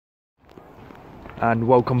And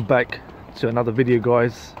welcome back to another video,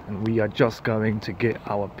 guys, and we are just going to get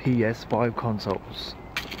our PS5 consoles.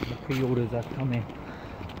 The pre-orders are coming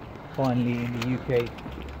finally in the UK.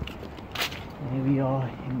 And here we are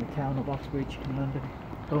in the town of Uxbridge in London.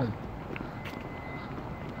 Boom.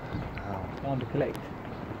 Time to collect.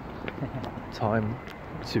 Time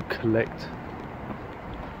to collect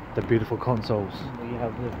the beautiful consoles.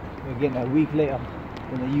 We're getting a week later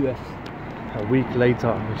from the US. A week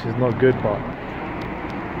later, which is not good, but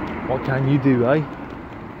what can you do, eh?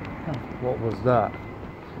 What was that?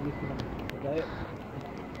 Is that it?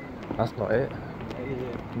 That's not it. That is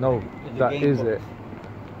it. No, It's a that game is box. it.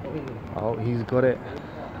 What is it? Oh, he's got it.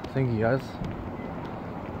 I think he has.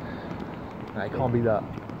 Nah, it can't be that.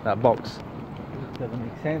 That box. It doesn't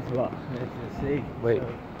make sense, but let's just see. Wait. So,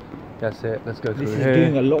 That's it. Let's go through this here. is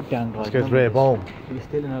doing a lockdown, guys. Let's go through Remember here. this? Boom. We're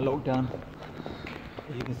still in a lockdown.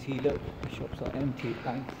 As you can see, look, the shops are empty,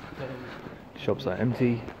 banks closed. Shops are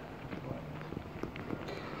empty.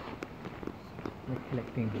 We're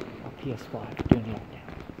collecting a PS5 during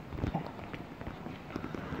lockdown.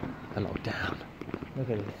 The lockdown. Look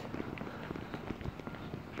at this.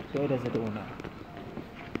 Where does it all now?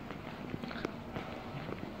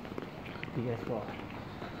 PS5.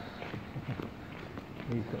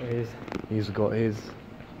 He's got his. He's got his.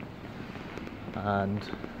 And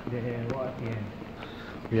There, right at the end.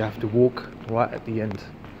 we have to walk right at the end.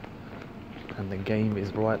 And the game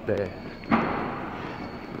is right there.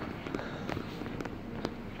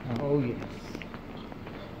 Oh yes.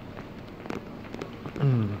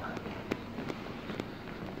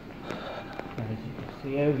 As you can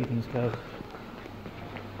see, everything's closed.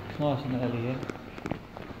 It's nice and early here.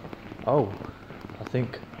 Oh, I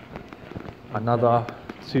think another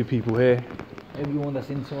 2 people here. Everyone that's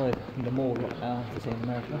inside the mall right now is the same in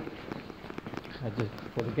America. Just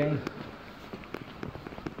for the game.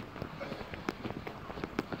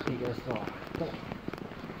 Here you go, start.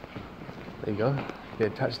 There you go. They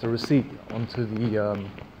attached the receipt onto the Oh,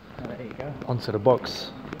 there you go. onto the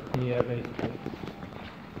box. Yeah, basically.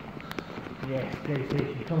 Yes,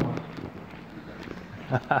 PlayStation, come on.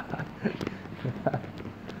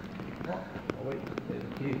 What? Oh wait, there's a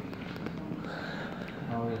queue.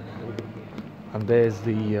 Oh yeah, there's a queue. And there's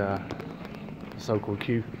the so-called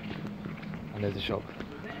queue. And there's the shop.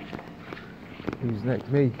 Who's next?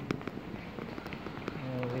 Me.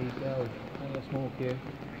 Oh, there you go. Only a small queue.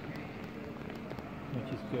 Which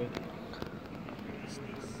is good.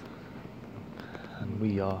 And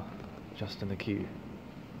we are just in the queue.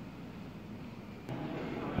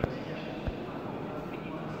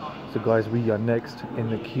 So guys, we are next in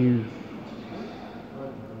the queue.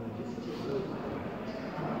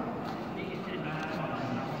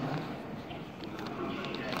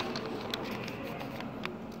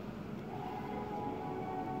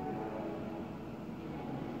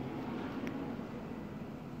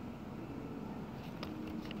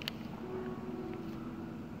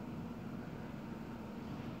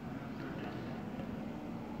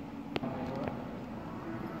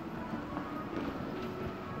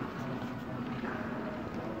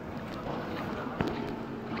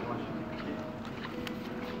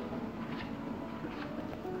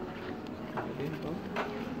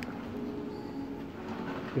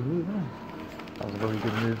 Good move, huh? That was a very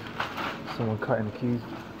good move. Someone cutting the queues.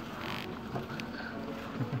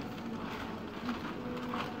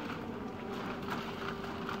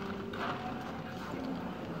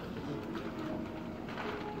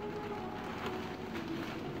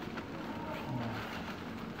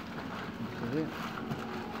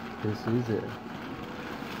 This is it. This is it.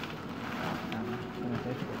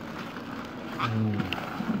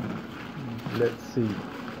 Let's see.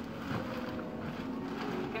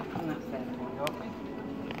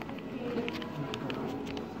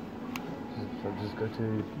 So just go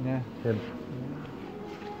to Yeah. him.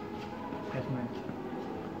 Yes, mate.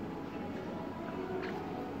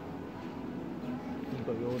 You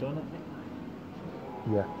got your order on it?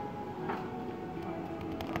 Yeah.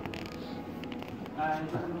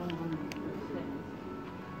 There's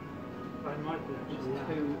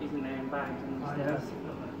 2, isn't there, in bags on the stairs?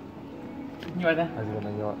 You right there? How's he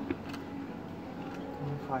gonna yacht?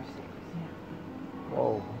 5, 6.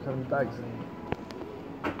 Whoa, how many bags?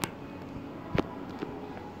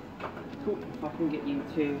 Cool. If I can get you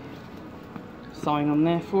to sign on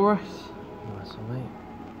there for us. Nice one, mate.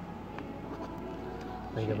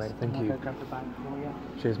 There you go, mate. Thank I'll you. go grab the bag for you.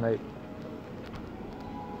 Cheers, mate.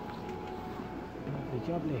 Lovely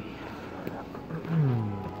jubbly.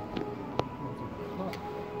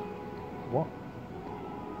 What?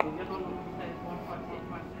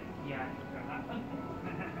 Yeah, grab that one.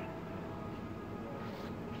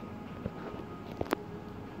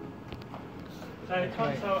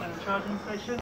 console and a charging station.